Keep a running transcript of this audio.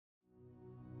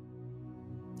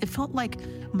It felt like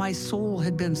my soul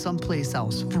had been someplace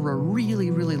else for a really,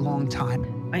 really long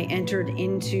time. I entered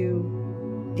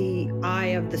into the eye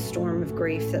of the storm of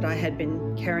grief that I had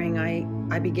been carrying.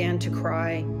 I began to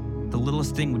cry. The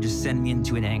littlest thing would just send me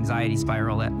into an anxiety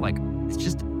spiral that, like, it's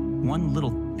just one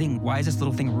little thing. Why is this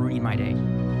little thing ruining my day?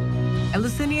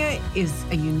 Eleusinia is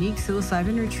a unique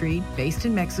psilocybin retreat based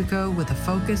in Mexico with a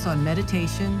focus on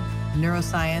meditation,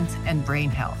 neuroscience, and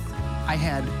brain health. I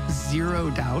had zero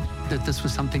doubt that this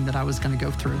was something that I was going to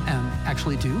go through and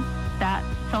actually do. That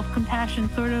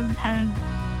self-compassion sort of has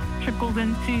trickled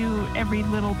into every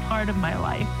little part of my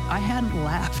life. I hadn't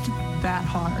laughed that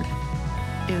hard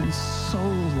in so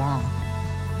long.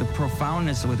 The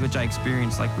profoundness with which I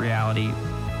experienced like reality,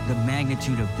 the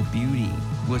magnitude of the beauty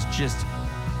was just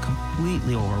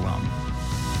completely overwhelming.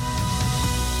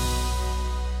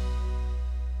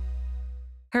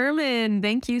 Herman,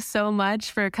 thank you so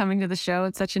much for coming to the show.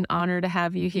 It's such an honor to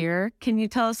have you here. Can you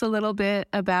tell us a little bit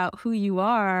about who you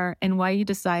are and why you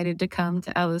decided to come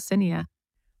to Eleusinia?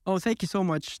 Oh, thank you so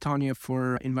much, Tanya,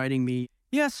 for inviting me.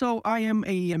 Yeah, so I am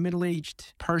a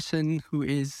middle-aged person who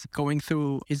is going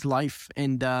through his life,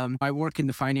 and I work in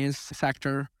the finance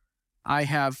sector. I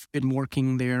have been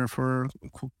working there for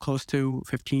close to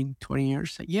 15, 20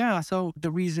 years. Yeah, so the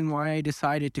reason why I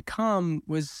decided to come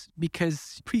was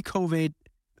because pre-COVID,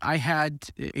 I had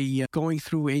going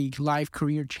through a life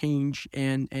career change,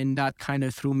 and that kind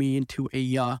of threw me into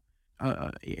a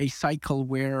cycle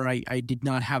where I did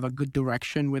not have a good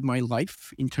direction with my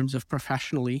life in terms of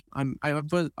professionally. I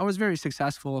was very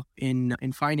successful in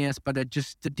finance, but I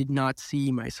just did not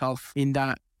see myself in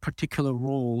that particular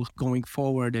role going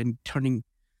forward, and turning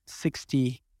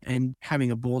 60 and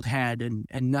having a bald head and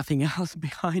nothing else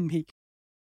behind me.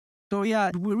 So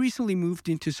yeah, we recently moved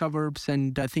into suburbs,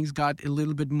 and things got a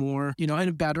little bit more,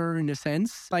 and better in a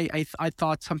sense. I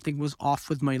thought something was off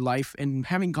with my life, and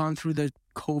having gone through the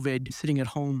COVID, sitting at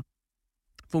home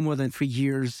for more than 3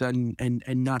 years and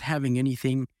not having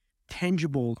anything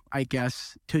tangible, I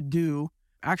guess, to do,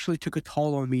 actually took a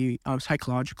toll on me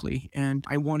psychologically, and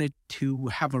I wanted to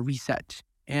have a reset.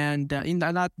 And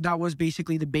that was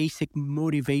basically the basic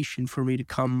motivation for me to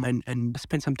come and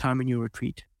spend some time in your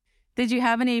retreat. Did you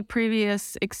have any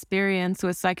previous experience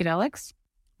with psychedelics?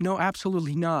 No,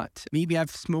 absolutely not. Maybe I've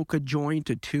smoked a joint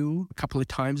or two a couple of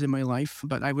times in my life,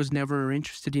 but I was never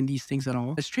interested in these things at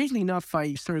all. Strangely enough,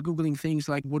 I started Googling things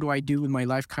like, what do I do with my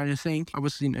life kind of thing. I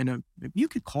was you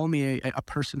could call me a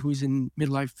person who's in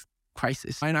midlife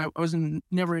crisis. And I was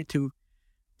never into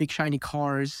big shiny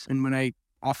cars. And when I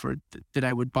offered that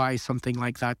I would buy something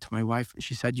like that to my wife,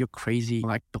 she said, "You're crazy.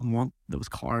 Like, don't want those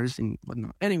cars and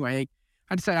whatnot." Anyway,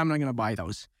 I decided I'm not going to buy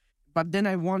those. But then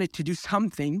I wanted to do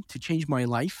something to change my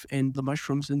life, and the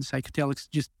mushrooms and psychedelics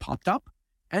just popped up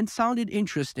and sounded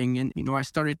interesting. And, I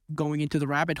started going into the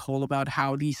rabbit hole about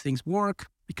how these things work,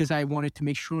 because I wanted to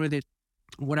make sure that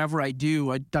whatever I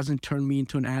do, it doesn't turn me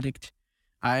into an addict.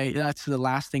 That's the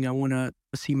last thing I want to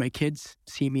see my kids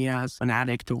see me as, an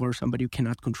addict or somebody who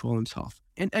cannot control himself.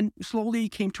 And slowly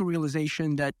came to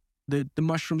realization that the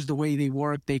mushrooms, the way they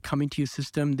work, they come into your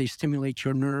system, they stimulate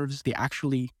your nerves, they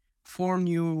actually form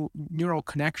new neural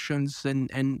connections, and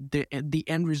the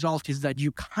end result is that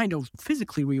you kind of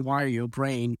physically rewire your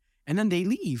brain, and then they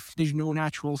leave. There's no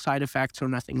natural side effects or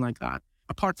nothing like that,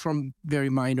 apart from very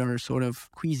minor sort of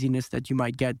queasiness that you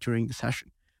might get during the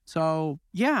session. So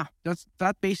yeah,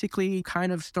 that basically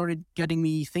kind of started getting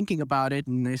me thinking about it,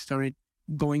 and I started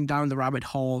going down the rabbit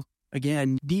hole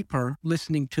again, deeper,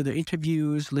 listening to the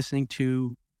interviews, listening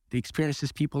to the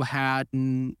experiences people had,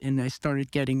 and I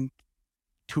started getting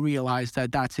to realize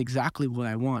that that's exactly what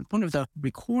I want. One of the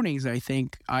recordings I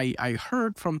think I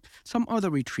heard from some other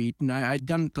retreat, and I'd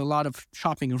done a lot of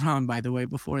shopping around, by the way,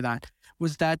 before that,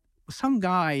 was that some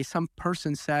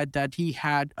person said that he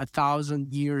had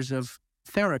 1,000 years of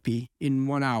therapy in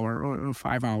 1 hour or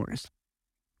 5 hours.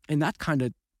 And that kind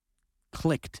of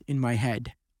clicked in my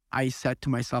head. I said to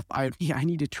myself, I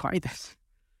need to try this.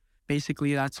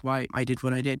 Basically, that's why I did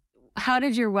what I did. How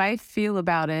did your wife feel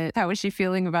about it? How was she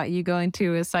feeling about you going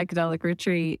to a psychedelic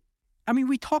retreat? I mean,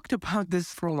 we talked about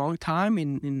this for a long time,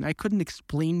 and I couldn't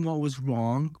explain what was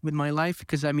wrong with my life,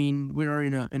 because, I mean, we were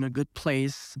in a good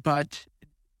place, but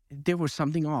there was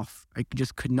something off. I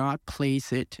just could not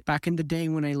place it. Back in the day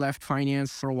when I left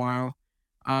finance for a while,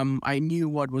 I knew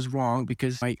what was wrong,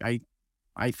 because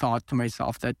I thought to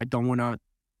myself that I don't want to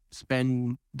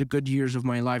spend the good years of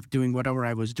my life doing whatever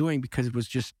I was doing, because it was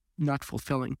just not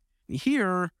fulfilling.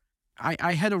 Here,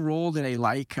 I had a role that I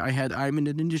like. I'm in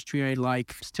an industry I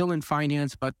like, still in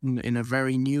finance, but in a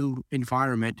very new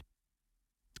environment,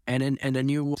 and a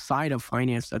new side of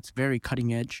finance that's very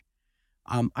cutting edge.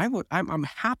 I'm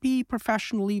happy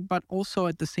professionally, but also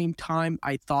at the same time,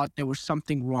 I thought there was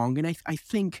something wrong. And I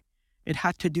think it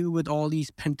had to do with all these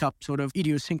pent up sort of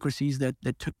idiosyncrasies that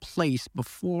took place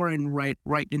before and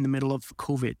right in the middle of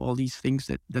COVID, all these things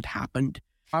that happened.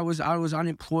 I was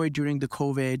unemployed during the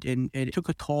COVID, and it took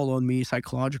a toll on me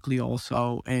psychologically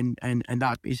also, and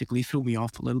that basically threw me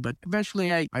off a little bit.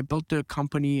 Eventually, I built the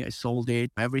company, I sold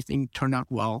it, everything turned out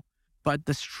well. But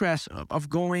the stress of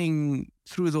going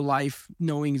through the life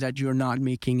knowing that you're not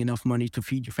making enough money to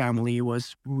feed your family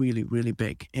was really, really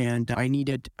big, and I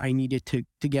needed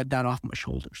to get that off my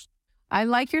shoulders. I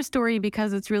like your story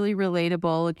because it's really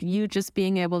relatable. You just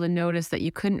being able to notice that you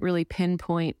couldn't really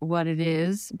pinpoint what it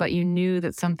is, but you knew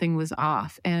that something was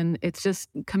off. And it's just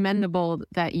commendable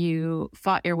that you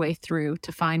fought your way through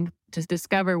to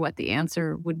discover what the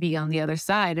answer would be on the other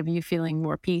side of you feeling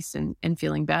more peace and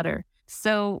feeling better.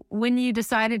 So when you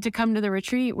decided to come to the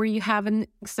retreat, were you having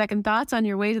second thoughts on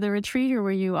your way to the retreat, or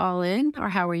were you all in, or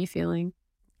how were you feeling?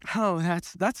 Oh,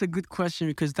 that's a good question,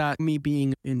 because that me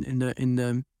being in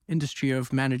the industry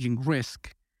of managing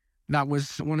risk, that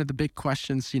was one of the big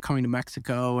questions coming to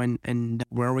Mexico, and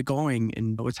where are we going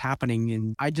and what's happening.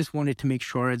 And I just wanted to make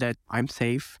sure that I'm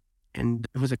safe. And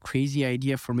it was a crazy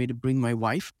idea for me to bring my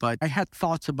wife, but I had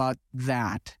thoughts about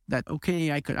that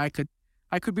okay, I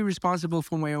could be responsible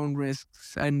for my own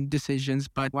risks and decisions,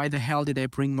 but why the hell did I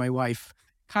bring my wife?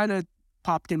 Kind of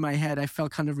popped in my head. I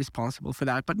felt kind of responsible for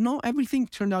that. But no, everything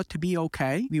turned out to be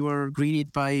okay. We were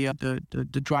greeted by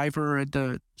the driver at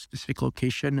the specific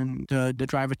location, and the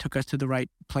driver took us to the right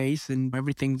place, and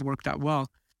everything worked out well.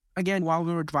 Again, while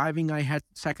we were driving, I had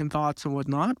second thoughts and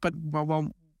whatnot, but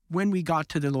well, when we got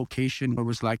to the location, it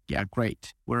was like, yeah,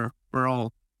 great. We're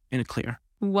all in a clear.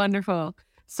 Wonderful.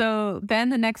 So then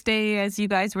the next day, as you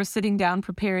guys were sitting down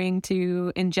preparing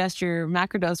to ingest your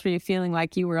macrodose, were you feeling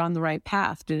like you were on the right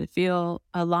path? Did it feel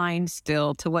aligned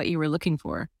still to what you were looking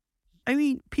for? I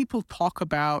mean, people talk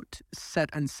about set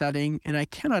and setting, and I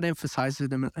cannot emphasize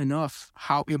it enough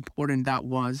how important that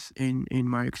was in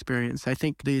my experience. I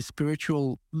think the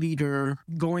spiritual leader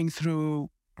going through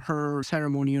her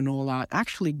ceremony and all that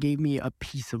actually gave me a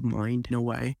peace of mind in a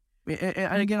way.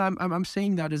 And again, I'm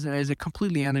saying that as a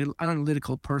completely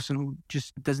analytical person who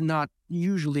just does not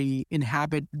usually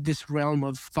inhabit this realm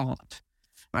of thought.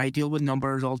 I deal with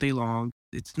numbers all day long.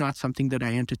 It's not something that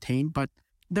I entertain, but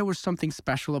there was something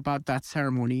special about that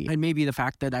ceremony. And maybe the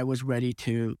fact that I was ready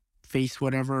to face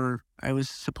whatever I was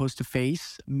supposed to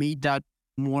face made that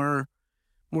more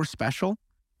special.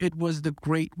 It was the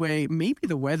great way, maybe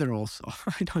the weather also,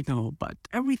 I don't know, but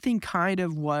everything kind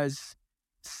of was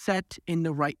set in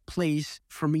the right place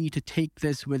for me to take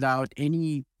this without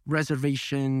any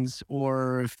reservations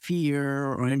or fear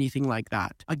or anything like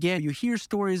that. Again, you hear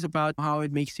stories about how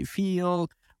it makes you feel,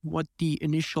 what the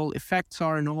initial effects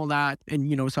are and all that.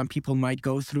 And, some people might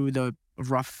go through the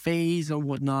rough phase or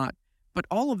whatnot. But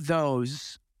all of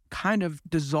those kind of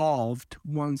dissolved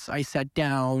once I sat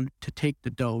down to take the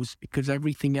dose, because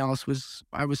everything else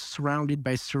I was surrounded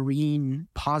by serene,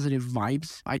 positive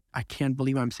vibes. I can't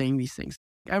believe I'm saying these things.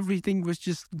 Everything was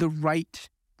just the right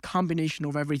combination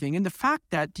of everything. And the fact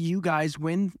that you guys,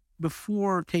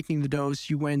 before taking the dose,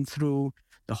 you went through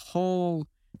the whole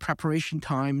preparation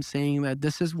time saying that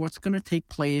this is what's going to take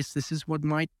place. This is what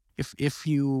might, if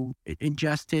you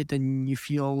ingest it and you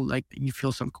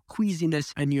feel some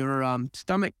queasiness in your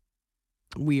stomach,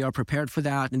 we are prepared for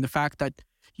that. And the fact that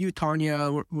you,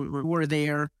 Tanya, were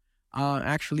there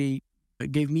actually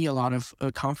gave me a lot of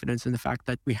confidence in the fact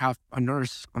that we have a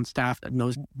nurse on staff that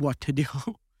knows what to do.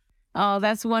 Oh,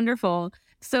 that's wonderful.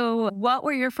 So what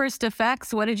were your first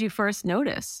effects? What did you first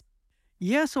notice?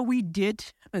 Yeah, so we did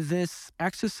this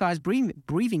exercise,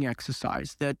 breathing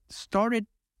exercise that started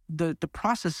the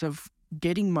process of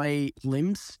getting my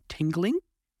limbs tingling.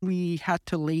 We had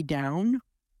to lay down,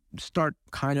 start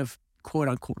kind of quote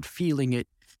unquote feeling it.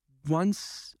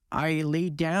 Once I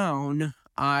lay down,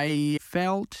 I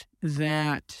felt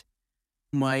that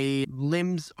my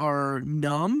limbs are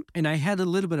numb, and I had a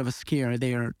little bit of a scare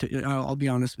there. I'll be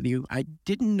honest with you. I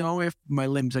didn't know if my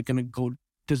limbs are going to go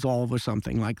dissolve or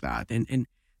something like that. And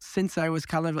since I was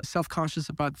kind of self-conscious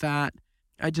about that,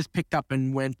 I just picked up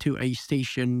and went to a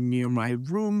station near my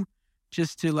room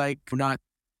just to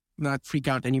not freak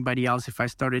out anybody else if I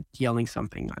started yelling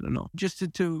something. I don't know. Just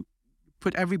to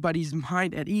put everybody's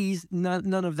mind at ease.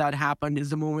 None of that happened.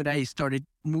 Is the moment I started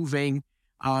moving,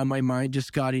 my mind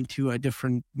just got into a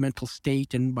different mental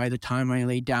state. And by the time I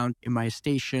laid down in my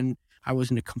station, I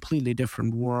was in a completely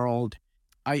different world.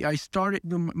 My eyes started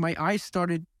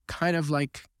kind of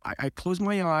I closed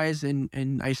my eyes and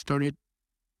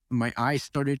my eyes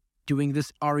started doing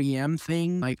this REM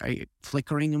thing, like I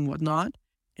flickering and whatnot.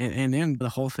 And then the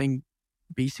whole thing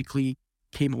basically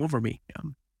came over me.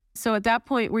 So at that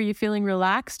point, were you feeling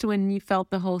relaxed when you felt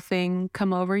the whole thing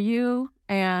come over you?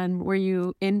 And were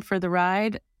you in for the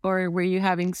ride? Or were you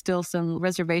having still some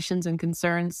reservations and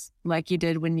concerns like you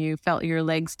did when you felt your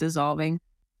legs dissolving?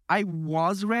 I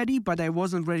was ready, but I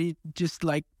wasn't ready just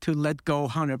like to let go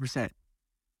 100%.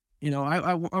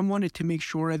 I wanted to make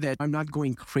sure that I'm not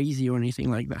going crazy or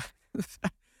anything like that.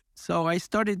 So I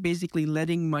started basically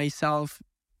letting myself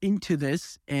into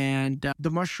this, and the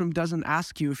mushroom doesn't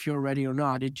ask you if you're ready or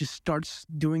not. It just starts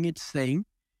doing its thing.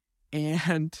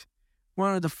 And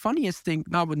one of the funniest things,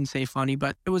 I wouldn't say funny,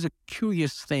 but it was a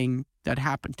curious thing that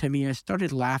happened to me. I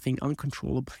started laughing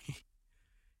uncontrollably,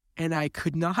 and I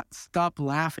could not stop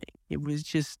laughing. It was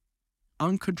just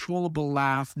uncontrollable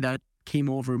laugh that came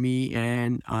over me,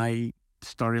 and I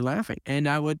started laughing. And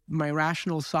my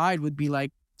rational side would be like,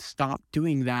 stop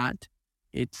doing that.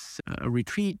 It's a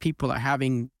retreat. People are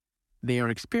having their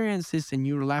experiences, and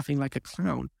you're laughing like a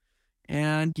clown.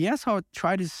 And yes, I would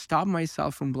try to stop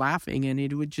myself from laughing, and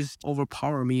it would just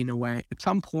overpower me in a way. At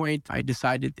some point, I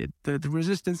decided that the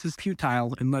resistance is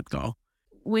futile and let go.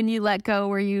 When you let go,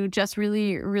 were you just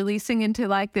really releasing into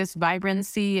like this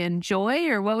vibrancy and joy?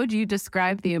 Or what would you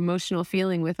describe the emotional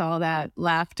feeling with all that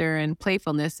laughter and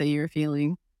playfulness that you're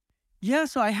feeling? Yeah,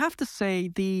 so I have to say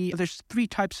there's 3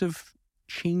 types of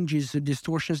changes and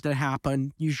distortions that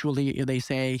happen. Usually they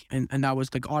say, and that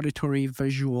was like auditory,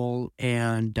 visual,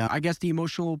 and I guess the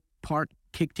emotional part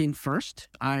kicked in first.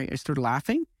 I started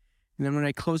laughing. And then when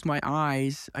I closed my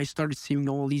eyes, I started seeing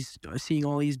all these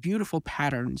beautiful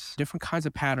patterns, different kinds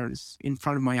of patterns in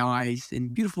front of my eyes,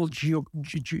 and beautiful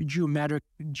geometric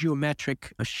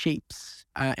shapes.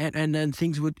 And then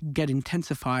things would get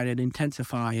intensified and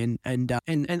intensify, and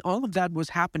all of that was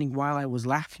happening while I was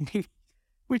laughing,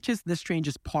 which is the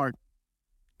strangest part.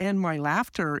 And my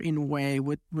laughter, in a way,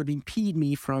 would impede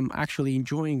me from actually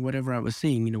enjoying whatever I was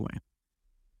seeing, in a way.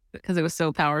 Because it was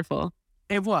so powerful.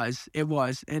 It was.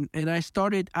 And I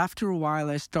started, after a while,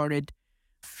 I started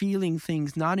feeling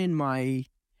things not in my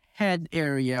head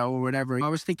area or whatever. I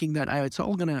was thinking that it's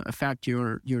all going to affect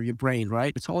your brain,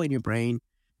 right? It's all in your brain.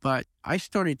 But I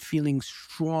started feeling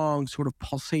strong sort of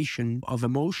pulsation of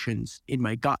emotions in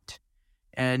my gut.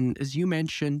 And as you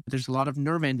mentioned, there's a lot of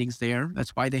nerve endings there.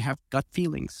 That's why they have gut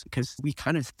feelings, because we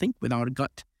kind of think without a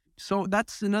gut. So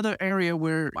that's another area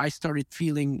where I started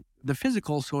feeling the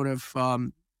physical sort of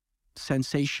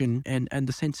sensation and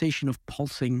the sensation of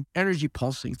energy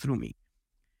pulsing through me.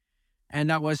 And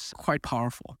that was quite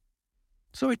powerful.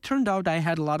 So it turned out I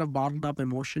had a lot of bottled up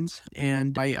emotions,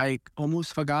 and I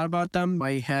almost forgot about them.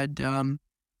 I had,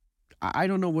 I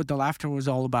don't know what the laughter was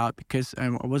all about, because I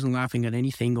wasn't laughing at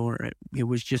anything, or it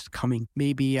was just coming.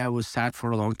 Maybe I was sad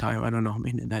for a long time. I don't know. I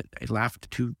mean, that I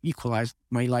laughed to equalize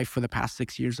my life for the past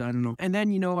 6 years. I don't know. And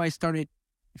then, I started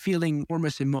feeling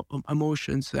enormous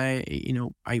emotions. I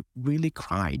really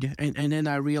cried. And then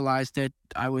I realized that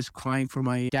I was crying for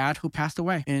my dad who passed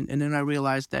away. And then I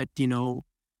realized that,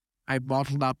 I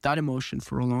bottled up that emotion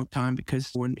for a long time, because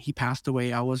when he passed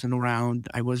away, I wasn't around.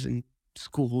 I was in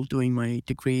school doing my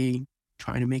degree,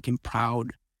 trying to make him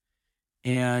proud.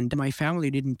 And my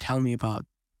family didn't tell me about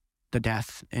the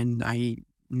death. And I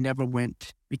never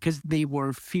went, because they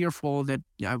were fearful that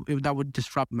that would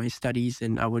disrupt my studies,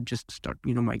 and I would just start,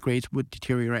 my grades would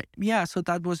deteriorate. Yeah, so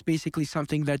that was basically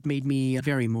something that made me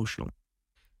very emotional.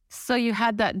 So you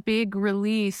had that big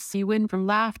release. You went from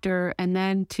laughter and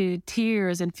then to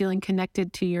tears and feeling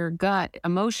connected to your gut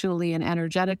emotionally and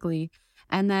energetically.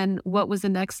 And then what was the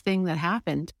next thing that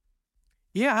happened?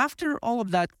 Yeah, after all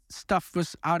of that stuff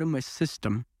was out of my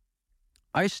system,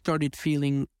 I started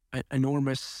feeling an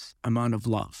enormous amount of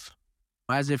love,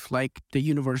 as if like the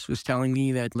universe was telling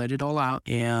me that let it all out,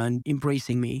 and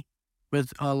embracing me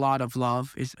with a lot of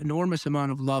love. Is enormous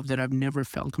amount of love that I've never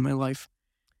felt in my life.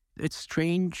 It's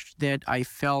strange that I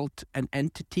felt an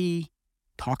entity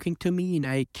talking to me, and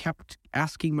I kept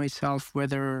asking myself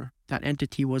whether that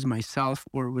entity was myself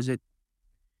or was it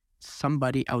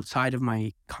somebody outside of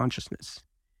my consciousness.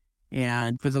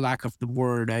 And for the lack of the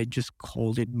word, I just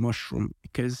called it mushroom,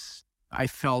 because I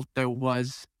felt there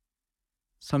was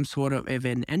some sort of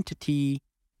an entity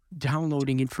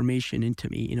downloading information into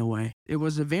me in a way. It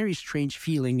was a very strange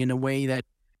feeling, in a way that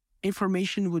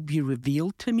information would be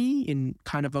revealed to me in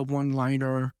kind of a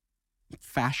one-liner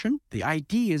fashion. The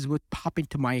ideas would pop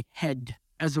into my head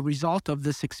as a result of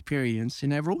this experience.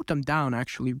 And I wrote them down,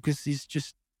 actually, because these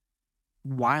just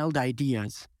wild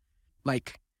ideas,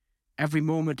 like every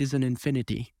moment is an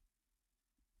infinity.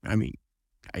 I mean,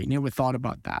 I never thought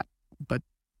about that, but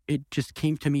it just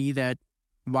came to me that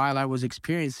while I was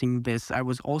experiencing this, I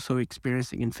was also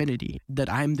experiencing infinity,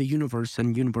 that I'm the universe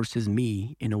and universe is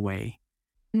me in a way.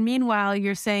 Meanwhile,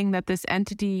 you're saying that this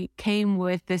entity came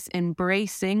with this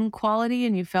embracing quality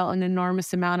and you felt an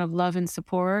enormous amount of love and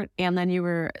support. And then you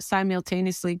were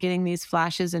simultaneously getting these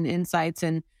flashes and insights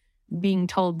and being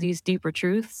told these deeper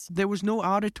truths. There was no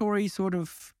auditory sort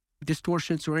of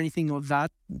distortions or anything of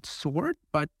that sort,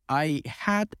 but I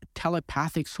had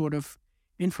telepathic sort of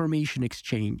information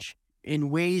exchange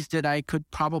in ways that I could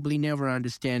probably never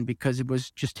understand because it was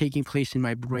just taking place in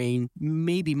my brain.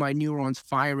 Maybe my neurons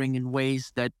firing in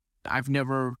ways that I've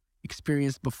never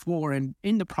experienced before. And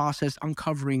in the process,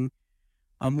 uncovering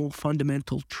a more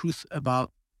fundamental truths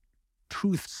about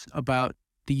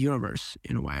the universe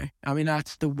in a way. I mean,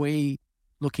 that's the way,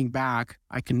 looking back,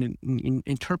 I can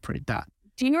interpret that.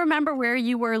 Do you remember where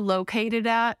you were located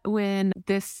at when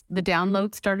the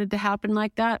download started to happen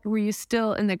like that? Were you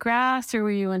still in the grass or were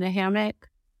you in a hammock?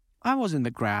 I was in the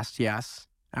grass, yes.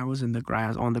 I was in the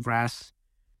grass, on the grass.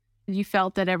 You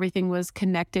felt that everything was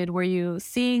connected. Were you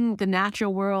seeing the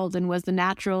natural world, and was the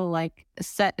natural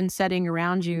set and setting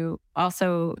around you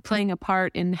also playing a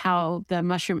part in how the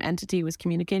mushroom entity was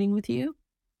communicating with you?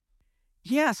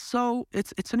 Yeah, so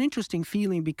it's an interesting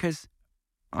feeling because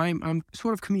I'm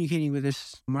sort of communicating with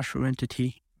this mushroom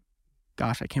entity.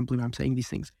 Gosh, I can't believe I'm saying these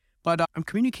things. But I'm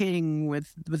communicating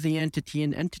with the entity,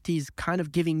 and entity is kind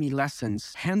of giving me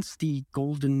lessons. Hence the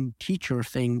golden teacher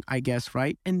thing, I guess,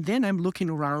 right? And then I'm looking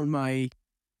around my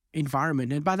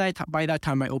environment. And by that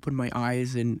time, I opened my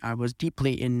eyes and I was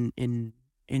deeply in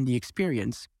the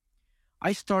experience.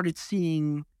 I started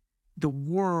seeing the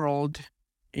world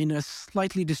in a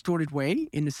slightly distorted way,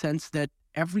 in the sense that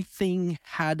everything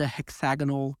had a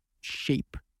hexagonal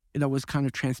shape that was kind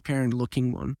of transparent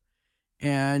looking one.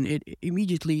 And it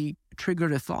immediately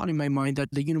triggered a thought in my mind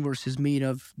that the universe is made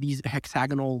of these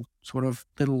hexagonal sort of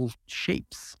little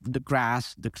shapes, the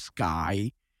grass, the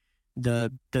sky,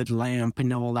 the lamp,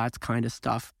 and all that kind of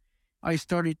stuff. I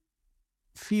started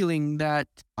feeling that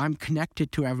I'm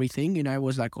connected to everything. And I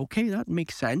was like, okay, that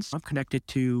makes sense. I'm connected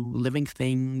to living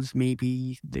things.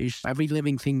 Maybe every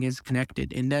living thing is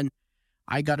connected. And then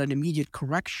I got an immediate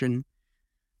correction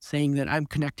saying that I'm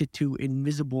connected to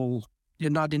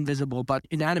not invisible, but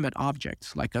inanimate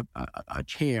objects like a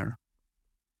chair.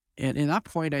 And at that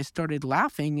point, I started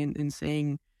laughing and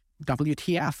saying,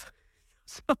 WTF.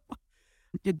 So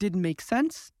it didn't make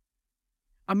sense.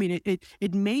 I mean,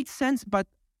 it made sense, but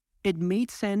at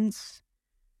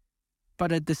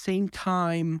the same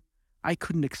time, I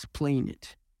couldn't explain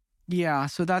it. Yeah,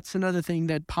 so that's another thing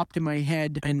that popped in my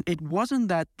head. And it wasn't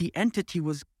that the entity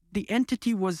was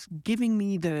giving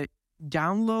me the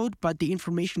download, but the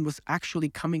information was actually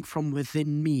coming from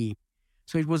within me.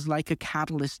 So it was like a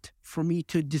catalyst for me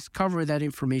to discover that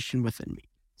information within me.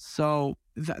 So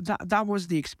that was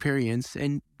the experience.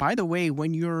 And by the way,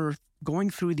 when you're going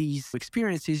through these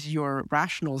experiences, your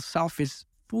rational self is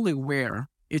fully aware.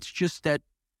 It's just that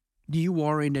you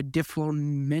are in a different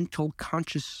mental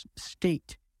conscious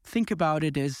state. Think about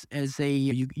it as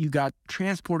you got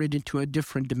transported into a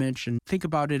different dimension. Think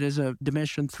about it as a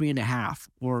dimension 3.5,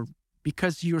 or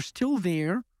because you're still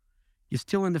there, you're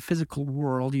still in the physical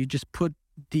world, you just put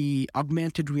the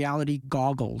augmented reality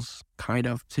goggles kind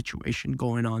of situation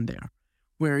going on there,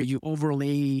 where you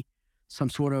overlay some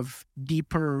sort of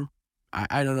deeper,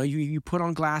 I don't know, you put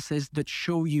on glasses that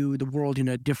show you the world in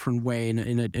a different way,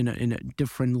 in a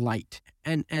different light.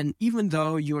 And even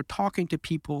though you're talking to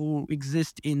people who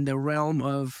exist in the realm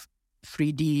of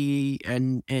 3D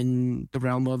and in the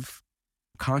realm of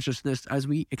consciousness as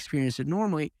we experience it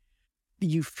normally,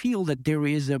 you feel that there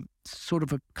is a sort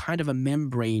of a kind of a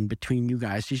membrane between you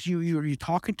guys. You're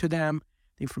talking to them,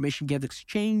 the information gets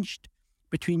exchanged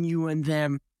between you and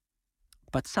them,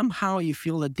 but somehow you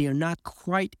feel that they're not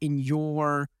quite in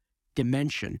your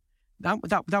dimension.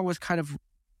 That was kind of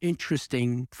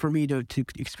interesting for me to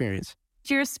experience.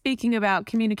 You're speaking about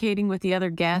communicating with the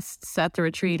other guests at the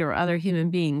retreat or other human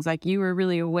beings. Like, you were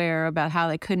really aware about how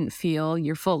they couldn't feel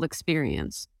your full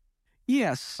experience.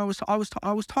 Yes, I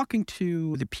was talking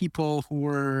to the people who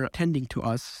were attending to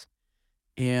us,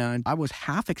 and I was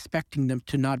half expecting them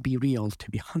to not be real,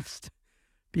 to be honest,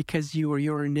 because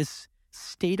you're in this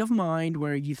state of mind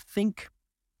where you think,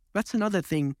 that's another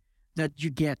thing that you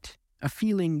get, a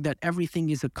feeling that everything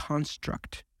is a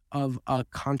construct of a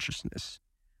consciousness.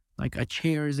 Like a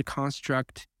chair is a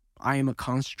construct, I am a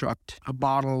construct, a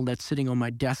bottle that's sitting on my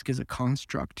desk is a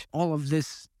construct. All of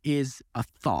this is a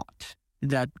thought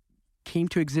that came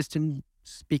to existence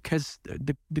because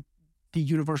the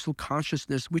universal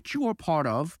consciousness, which you are part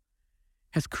of,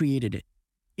 has created it.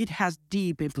 It has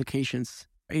deep implications.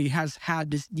 it has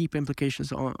had this deep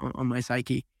implications on my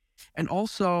psyche. And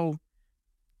also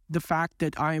the fact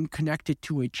that I am connected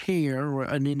to a chair or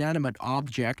an inanimate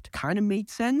object kind of made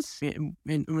sense. And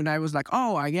when I was like,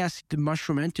 oh, I guess the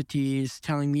mushroom entity is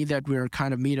telling me that we're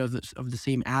kind of made of the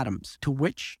same atoms, to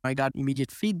which I got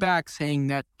immediate feedback saying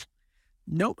that,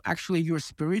 nope, actually you're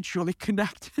spiritually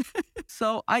connected.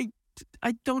 So I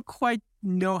don't quite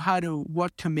know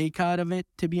what to make out of it,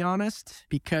 to be honest,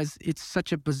 because it's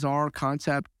such a bizarre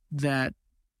concept that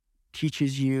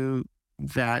teaches you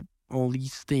that all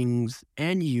these things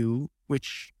and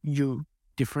which you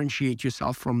differentiate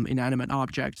yourself from inanimate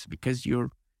objects because you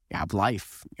have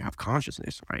life, you have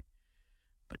consciousness, right?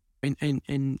 But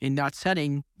in that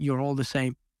setting, you're all the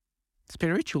same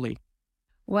spiritually.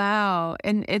 Wow.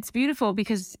 And it's beautiful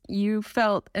because you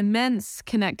felt immense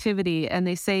connectivity. And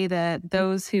they say that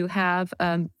those who have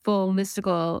a full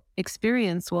mystical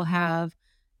experience will have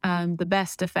the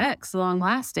best effects, long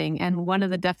lasting. And one of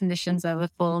the definitions of a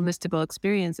full mystical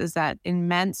experience is that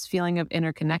immense feeling of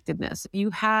interconnectedness.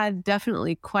 You had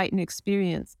definitely quite an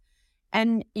experience.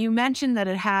 And you mentioned that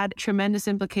it had tremendous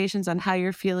implications on how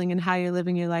you're feeling and how you're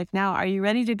living your life now. Are you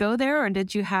ready to go there, or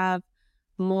did you have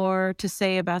more to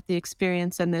say about the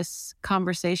experience and this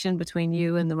conversation between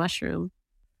you and the mushroom?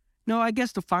 No, I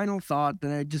guess the final thought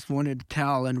that I just wanted to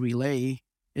tell and relay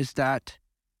is that,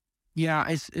 yeah,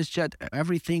 it's just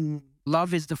everything.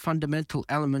 Love is the fundamental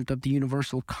element of the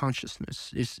universal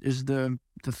consciousness, is the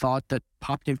thought that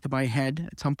popped into my head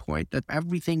at some point, that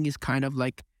everything is kind of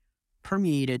like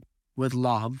permeated with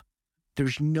love.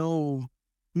 There's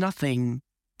nothing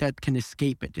that can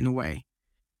escape it in a way.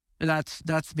 And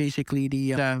that's basically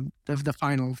the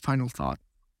final thought.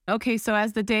 Okay, so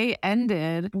as the day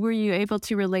ended, were you able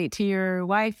to relate to your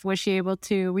wife? Were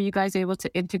you guys able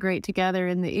to integrate together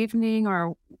in the evening,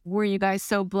 or were you guys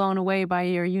so blown away by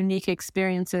your unique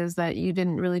experiences that you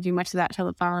didn't really do much of that till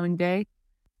the following day?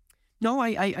 No,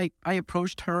 I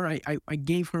approached her. I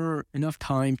gave her enough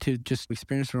time to just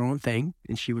experience her own thing,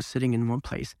 and she was sitting in one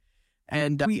place.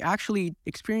 And we actually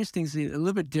experienced things a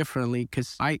little bit differently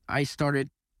because I started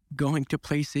going to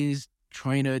places,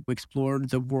 trying to explore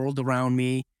the world around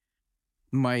me.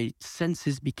 My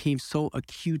senses became so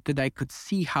acute that I could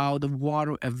see how the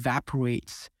water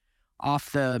evaporates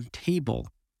off the table.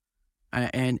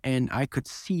 And I could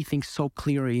see things so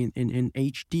clearly in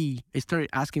HD. I started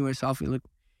asking myself, look,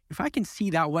 if I can see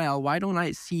that well, why don't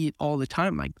I see it all the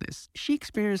time like this? She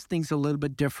experienced things a little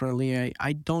bit differently.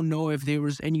 I don't know if there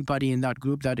was anybody in that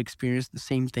group that experienced the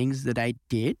same things that I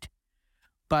did,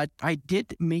 but I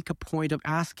did make a point of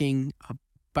asking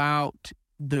about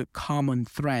the common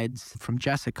threads from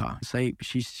Jessica. Say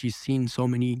she's seen so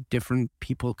many different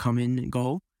people come in and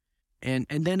go. And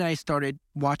then I started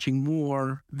watching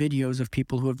more videos of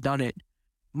people who have done it.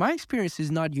 My experience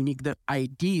is not unique. The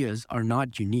ideas are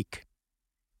not unique.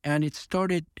 And it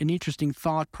started an interesting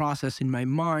thought process in my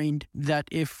mind that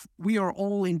if we are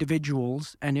all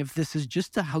individuals and if this is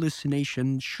just a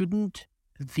hallucination, shouldn't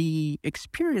the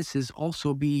experiences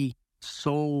also be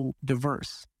so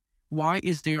diverse? Why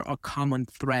is there a common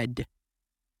thread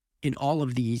in all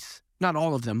of these? Not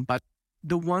all of them, but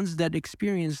the ones that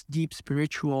experience deep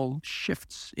spiritual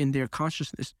shifts in their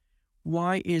consciousness.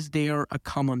 Why is there a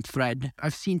common thread?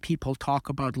 I've seen people talk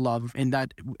about love and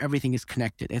that everything is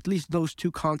connected. At least those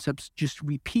two concepts just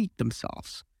repeat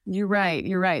themselves. You're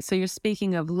right. So you're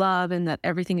speaking of love and that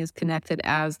everything is connected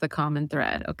as the common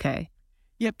thread. Okay.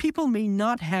 Yeah, people may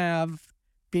not have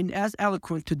been as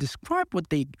eloquent to describe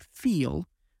what they feel,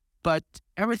 but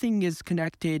everything is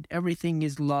connected, everything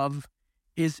is love,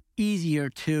 is easier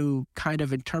to kind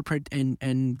of interpret and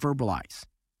verbalize.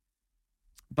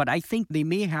 But I think they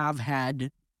may have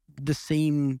had the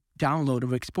same download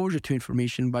of exposure to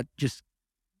information, but just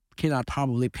cannot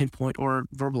probably pinpoint or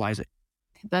verbalize it.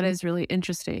 That is really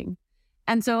interesting.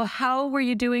 And so how were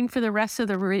you doing for the rest of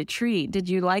the retreat? Did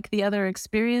you like the other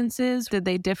experiences? Did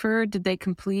they differ? Did they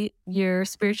complete your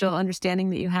spiritual understanding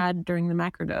that you had during the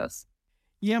macrodose?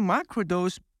 Yeah,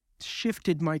 macrodose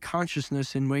shifted my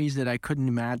consciousness in ways that I couldn't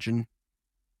imagine.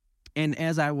 And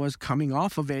as I was coming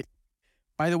off of it,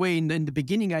 by the way, in the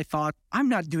beginning, I thought, I'm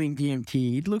not doing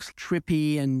DMT. It looks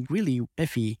trippy and really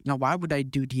iffy. Now, why would I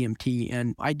do DMT?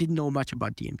 And I didn't know much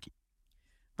about DMT.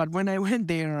 But when I went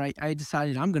there, I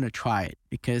decided I'm going to try it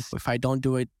because if I don't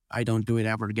do it, I don't do it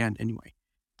ever again anyway.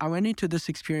 I went into this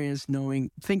experience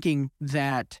thinking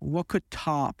that what could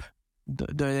top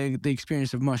the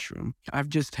experience of mushroom? I've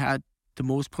just had the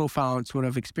most profound sort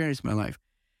of experience in my life.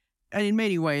 And in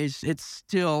many ways, it's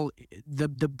still the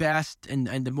best and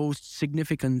the most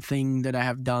significant thing that I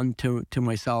have done to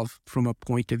myself from a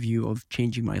point of view of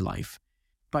changing my life.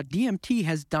 But DMT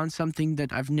has done something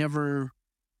that I've never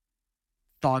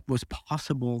thought was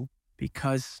possible,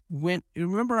 because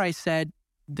remember I said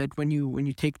that when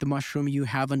you take the mushroom, you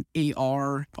have an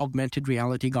AR, augmented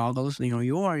reality goggles.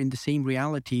 You are in the same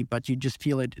reality, but you just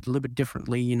feel it a little bit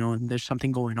differently, and there's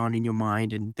something going on in your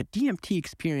mind. And the DMT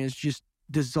experience just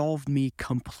dissolved me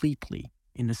completely,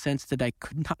 in the sense that I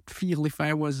could not feel if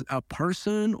I was a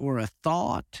person or a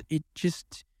thought. It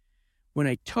just, when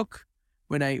I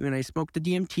smoked the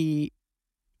DMT,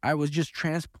 I was just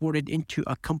transported into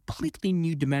a completely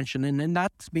new dimension. And then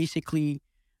that's basically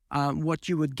what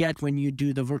you would get when you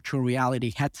do the virtual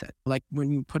reality headset. Like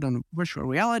when you put on virtual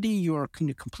reality, you're in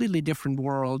a completely different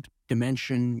world,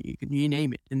 dimension, you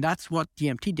name it. And that's what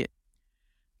DMT did.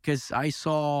 Because I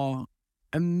saw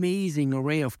amazing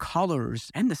array of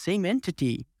colors and the same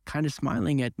entity kind of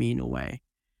smiling at me in a way,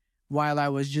 while I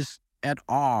was just at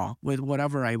awe with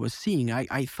whatever I was seeing.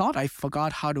 I thought I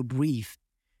forgot how to breathe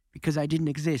because I didn't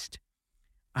exist.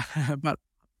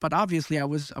 But obviously I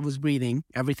was breathing.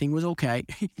 Everything was okay.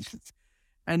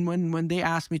 And when they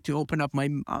asked me to open up my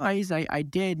eyes, I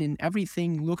did, and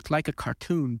everything looked like a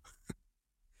cartoon.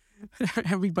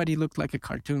 Everybody looked like a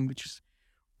cartoon, which is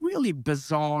really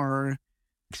bizarre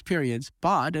experience,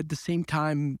 but at the same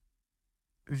time,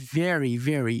 very,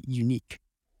 very unique.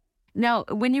 Now,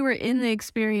 when you were in the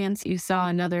experience, you saw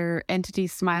another entity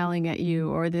smiling at you,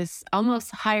 or this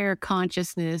almost higher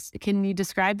consciousness. Can you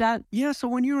describe that? Yeah, so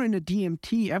when you're in a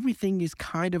DMT, everything is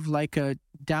kind of like a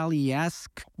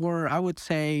Dali-esque, or I would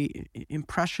say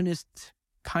impressionist,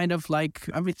 kind of like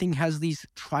everything has these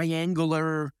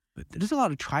there's a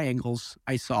lot of triangles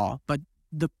I saw, but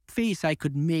the face I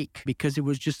could make, because it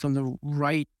was just on the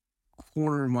right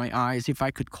corner of my eyes, if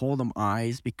I could call them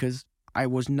eyes, because I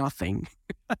was nothing.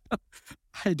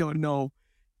 I don't know.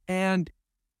 And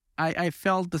I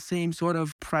felt the same sort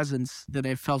of presence that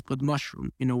I felt with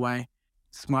mushroom, in a way,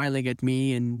 smiling at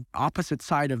me and opposite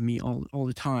side of me all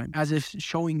the time, as if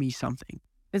showing me something.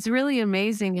 It's really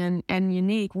amazing and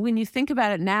unique. When you think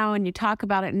about it now and you talk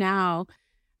about it now,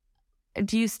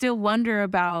 do you still wonder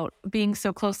about being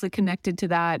so closely connected to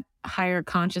that higher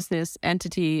consciousness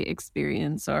entity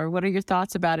experience? Or what are your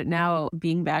thoughts about it now,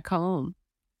 being back home?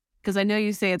 Because I know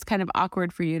you say it's kind of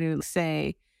awkward for you to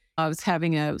say, I was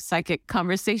having a psychic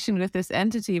conversation with this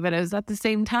entity, but it was at the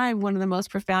same time one of the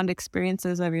most profound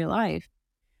experiences of your life.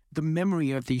 The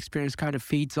memory of the experience kind of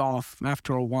fades off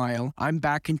after a while. I'm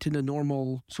back into the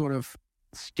normal sort of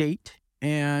state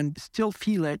and still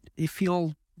feel it. I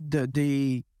feel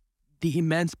the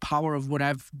immense power of what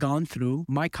I've gone through.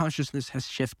 My consciousness has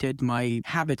shifted. My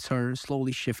habits are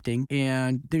slowly shifting.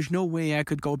 And there's no way I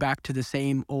could go back to the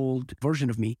same old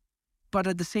version of me. But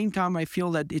at the same time, I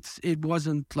feel that it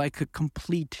wasn't like a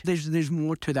complete, there's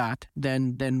more to that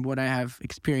than what I have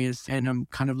experienced. And I'm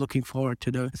kind of looking forward to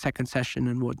the second session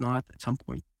and whatnot at some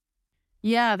point.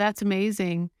 Yeah, that's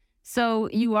amazing. So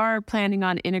you are planning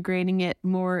on integrating it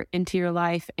more into your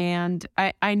life. And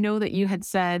I know that you had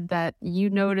said that you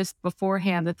noticed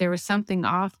beforehand that there was something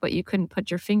off, but you couldn't put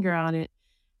your finger on it.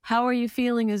 How are you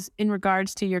feeling in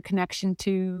regards to your connection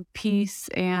to peace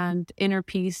and inner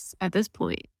peace at this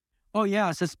point? Oh,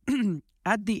 yeah. So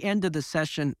at the end of the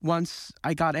session, once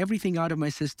I got everything out of my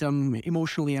system,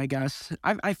 emotionally, I guess,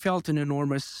 I felt an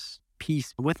enormous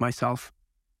peace with myself.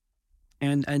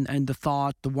 And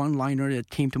the one-liner that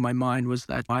came to my mind was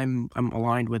that I'm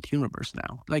aligned with the universe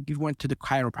now. Like you went to the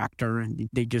chiropractor and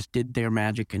they just did their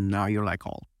magic, and now you're like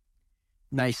all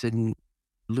nice and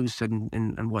loose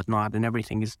and whatnot, and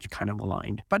everything is kind of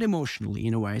aligned. But emotionally,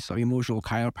 in a way. So emotional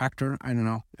chiropractor, I don't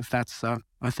know if that's a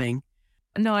thing.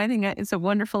 No, I think it's a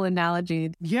wonderful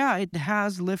analogy. Yeah, it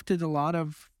has lifted a lot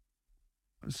of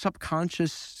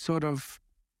subconscious sort of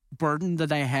burden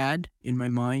that I had in my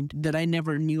mind that I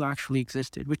never knew actually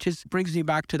existed, which brings me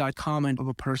back to that comment of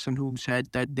a person who said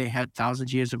that they had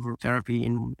thousands of years of therapy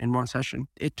in one session.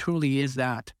 It truly is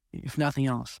that, if nothing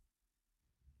else.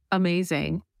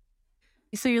 Amazing.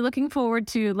 So you're looking forward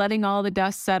to letting all the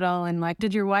dust settle, and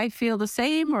did your wife feel the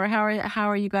same, or how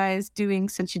are you guys doing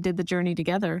since you did the journey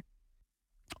together?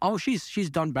 Oh, she's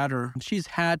done better. She's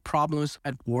had problems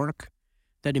at work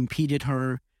that impeded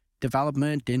her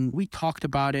development, and we talked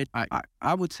about it.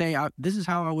 I would say this is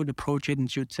how I would approach it, and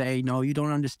she would say, no, you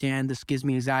don't understand, this gives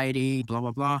me anxiety, blah,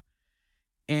 blah, blah.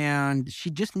 And she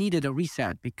just needed a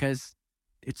reset because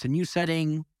it's a new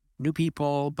setting, new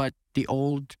people, but the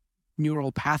old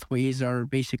neural pathways are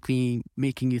basically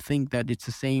making you think that it's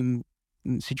the same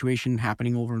situation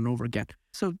happening over and over again.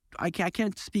 So I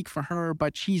can't speak for her,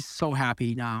 but she's so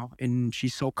happy now, and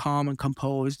she's so calm and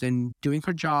composed and doing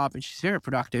her job, and she's very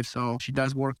productive. So she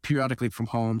does work periodically from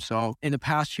home. So in the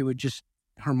past, she would just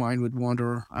her mind would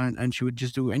wander and she would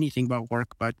just do anything but work.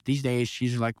 But these days,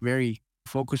 she's like very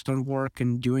focused on work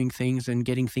and doing things and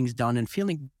getting things done and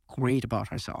feeling great about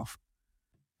herself.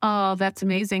 Oh, that's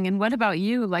amazing. And what about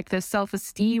you? Like the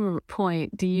self-esteem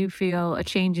point, do you feel a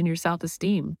change in your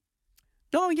self-esteem?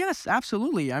 No, yes,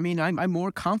 absolutely. I mean, I'm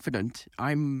more confident.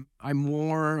 I'm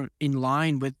more in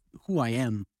line with who I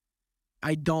am.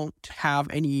 I don't have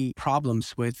any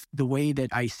problems with the way that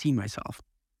I see myself.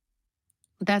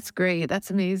 That's great. That's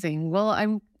amazing.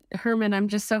 Well, Herman, I'm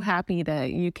just so happy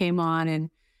that you came on and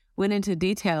went into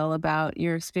detail about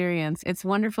your experience. It's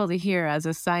wonderful to hear as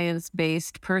a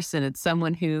science-based person. It's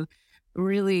someone who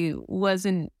really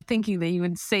wasn't thinking that you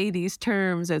would say these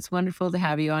terms. It's wonderful to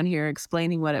have you on here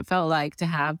explaining what it felt like to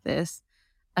have this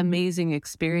amazing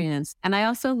experience. And I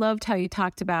also loved how you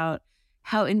talked about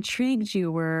how intrigued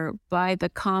you were by the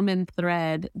common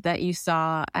thread that you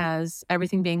saw as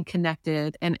everything being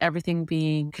connected and everything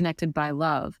being connected by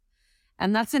love.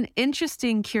 And that's an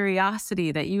interesting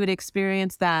curiosity that you would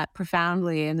experience that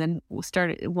profoundly and then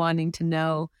started wanting to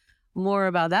know more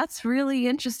about. That's really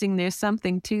interesting. There's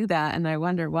something to that, and I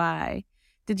wonder why.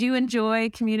 Did you enjoy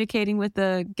communicating with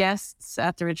the guests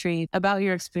at the retreat about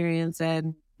your experience?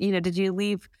 And, did you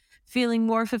leave feeling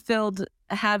more fulfilled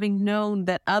having known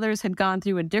that others had gone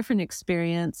through a different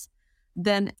experience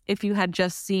than if you had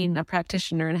just seen a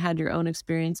practitioner and had your own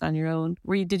experience on your own?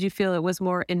 Did you feel it was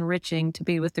more enriching to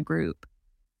be with the group?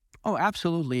 Oh,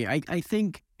 absolutely. I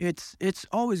think it's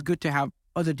always good to have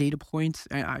other data points.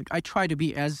 I try to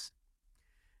be as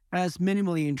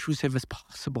minimally intrusive as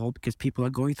possible because people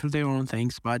are going through their own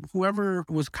things. But whoever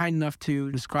was kind enough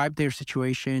to describe their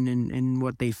situation and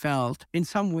what they felt, in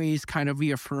some ways kind of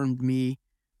reaffirmed me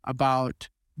about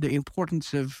the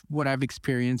importance of what I've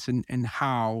experienced and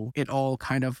how it all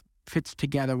kind of fits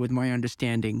together with my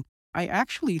understanding. I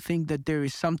actually think that there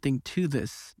is something to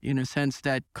this in a sense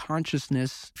that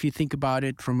consciousness, if you think about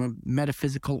it from a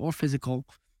metaphysical or physical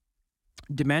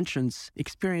dimensions,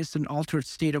 experienced an altered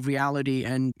state of reality.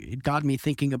 And it got me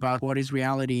thinking about what is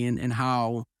reality and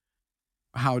how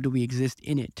do we exist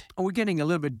in it. We're getting a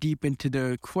little bit deep into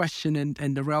the question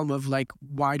and the realm of like,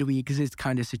 why do we exist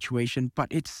kind of situation. But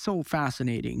it's so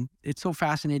fascinating. It's so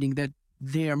fascinating that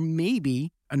there may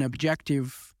be an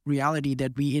objective reality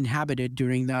that we inhabited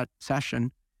during that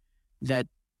session that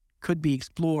could be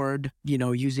explored,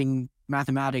 using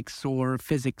mathematics or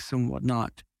physics and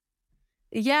whatnot.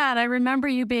 Yeah, and I remember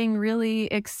you being really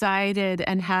excited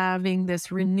and having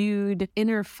this renewed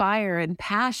inner fire and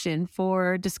passion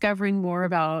for discovering more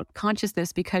about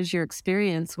consciousness because your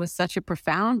experience was such a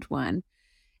profound one.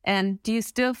 And do you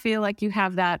still feel like you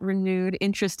have that renewed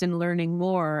interest in learning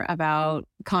more about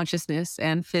consciousness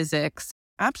and physics?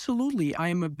 Absolutely. I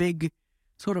am a big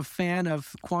sort of fan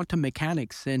of quantum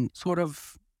mechanics and sort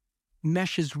of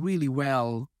meshes really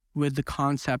well with the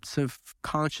concepts of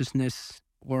consciousness,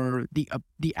 or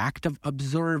the act of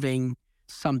observing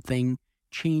something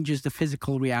changes the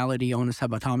physical reality on a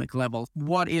subatomic level.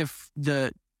 What if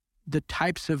the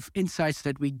types of insights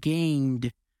that we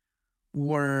gained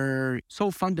were so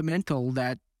fundamental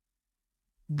that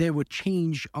they would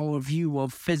change our view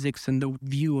of physics and the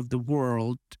view of the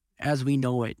world as we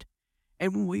know it?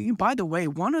 And by the way,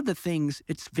 one of the things,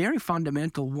 it's very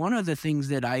fundamental, one of the things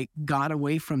that I got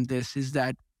away from this is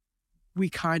that we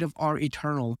kind of are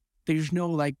eternal. There's no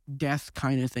like death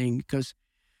kind of thing, because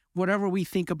whatever we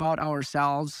think about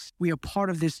ourselves, we are part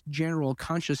of this general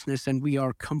consciousness and we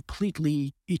are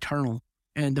completely eternal.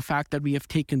 And the fact that we have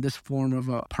taken this form of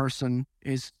a person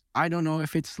is, I don't know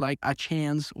if it's like a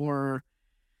chance or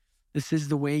this is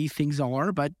the way things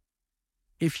are, but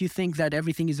if you think that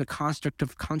everything is a construct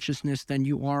of consciousness, then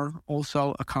you are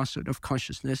also a construct of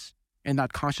consciousness, and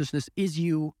that consciousness is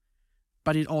you,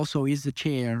 but it also is the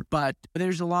chair. But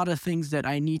there's a lot of things that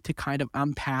I need to kind of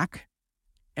unpack.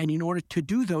 And in order to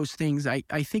do those things, I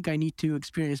think I need to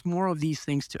experience more of these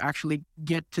things to actually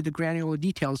get to the granular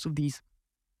details of these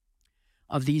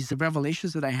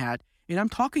revelations that I had. And I'm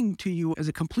talking to you as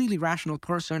a completely rational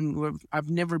person. I've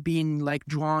never been like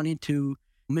drawn into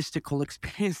mystical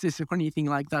experiences or anything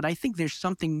like that. I think there's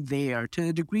something there to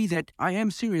the degree that I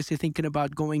am seriously thinking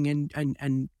about going in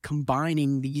and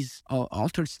combining these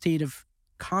altered state of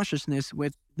consciousness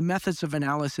with the methods of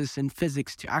analysis and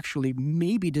physics to actually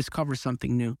maybe discover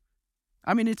something new.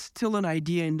 I mean, it's still an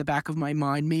idea in the back of my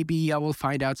mind. Maybe I will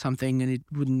find out something and it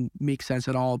wouldn't make sense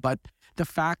at all. But the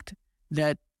fact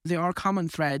that there are common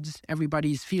threads,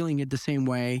 everybody's feeling it the same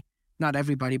way. Not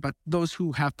everybody, but those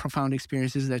who have profound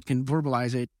experiences that can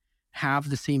verbalize it have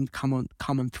the same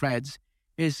common threads,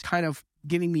 is kind of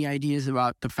giving me ideas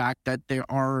about the fact that there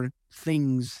are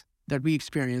things that we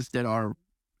experience that are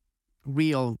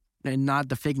real and not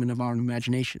the figment of our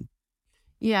imagination.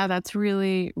 Yeah, that's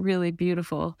really, really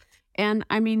beautiful. And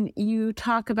I mean, you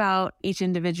talk about each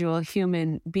individual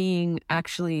human being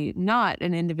actually not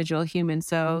an individual human.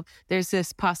 So there's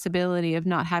this possibility of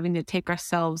not having to take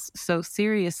ourselves so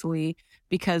seriously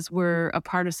because we're a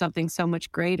part of something so much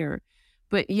greater.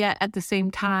 But yet at the same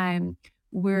time,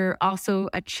 we're also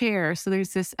a chair. So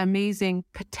there's this amazing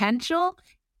potential,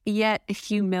 yet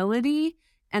humility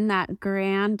and that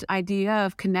grand idea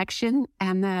of connection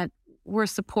and that we're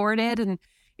supported. And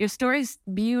your story's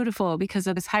beautiful because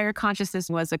of this higher consciousness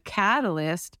was a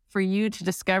catalyst for you to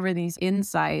discover these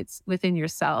insights within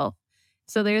yourself.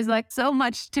 So there's like so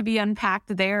much to be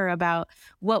unpacked there about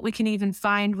what we can even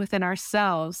find within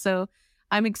ourselves. So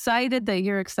I'm excited that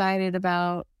you're excited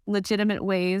about legitimate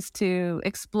ways to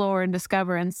explore and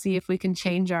discover and see if we can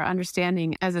change our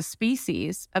understanding as a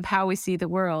species of how we see the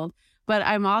world. But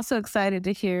I'm also excited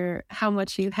to hear how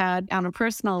much you had on a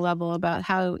personal level about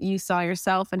how you saw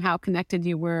yourself and how connected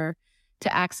you were to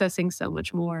accessing so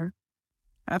much more.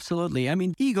 Absolutely. I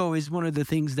mean, ego is one of the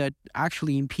things that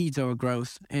actually impedes our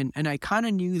growth. And I kind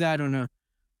of knew that on a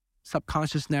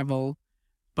subconscious level,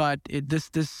 but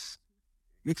this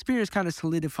experience kind of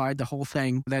solidified the whole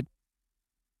thing that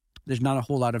there's not a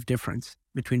whole lot of difference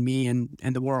between me and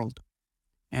the world.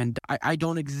 And I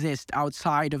don't exist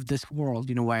outside of this world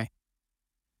in a way.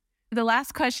 The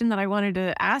last question that I wanted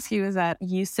to ask you is that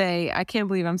you say, I can't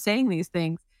believe I'm saying these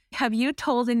things. Have you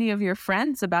told any of your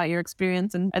friends about your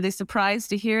experience and are they surprised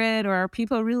to hear it or are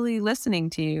people really listening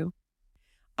to you?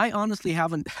 I honestly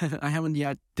haven't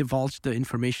yet divulged the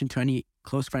information to any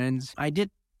close friends. I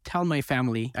did tell my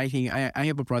family. I think I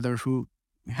have a brother who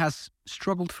has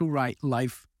struggled through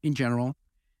life in general,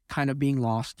 kind of being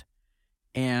lost.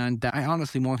 And I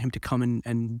honestly want him to come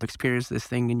and experience this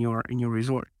thing in your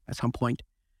resort at some point.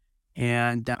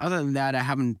 And other than that, I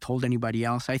haven't told anybody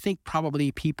else. I think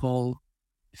probably people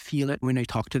feel it when I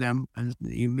talk to them.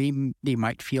 Maybe they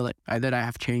might feel it that I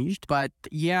have changed. But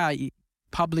yeah,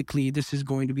 publicly, this is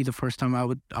going to be the first time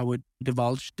I would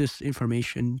divulge this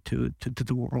information to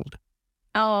the world.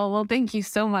 Oh, well, thank you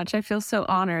so much. I feel so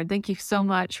honored. Thank you so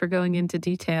much for going into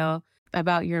detail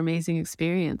about your amazing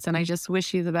experience. And I just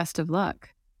wish you the best of luck.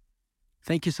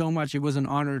 Thank you so much. It was an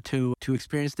honor to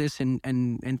experience this and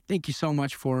thank you so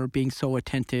much for being so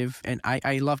attentive. And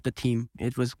I love the team.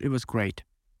 It was great.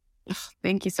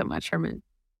 Thank you so much, Herman.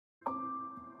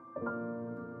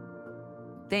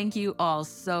 Thank you all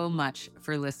so much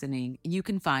for listening. You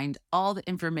can find all the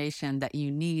information that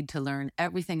you need to learn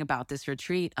everything about this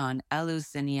retreat on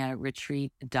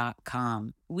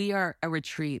EleusiniaRetreat.com. We are a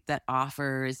retreat that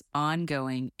offers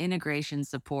ongoing integration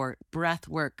support,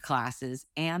 breathwork classes,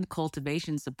 and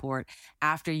cultivation support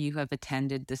after you have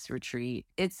attended this retreat.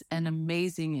 It's an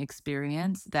amazing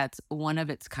experience that's one of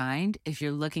its kind. If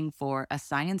you're looking for a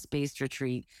science-based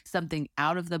retreat, something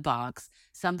out of the box,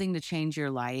 something to change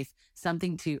your life,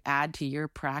 something to add to your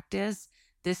practice,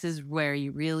 this is where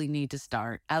you really need to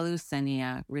start.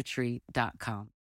 EleusiniaRetreat.com.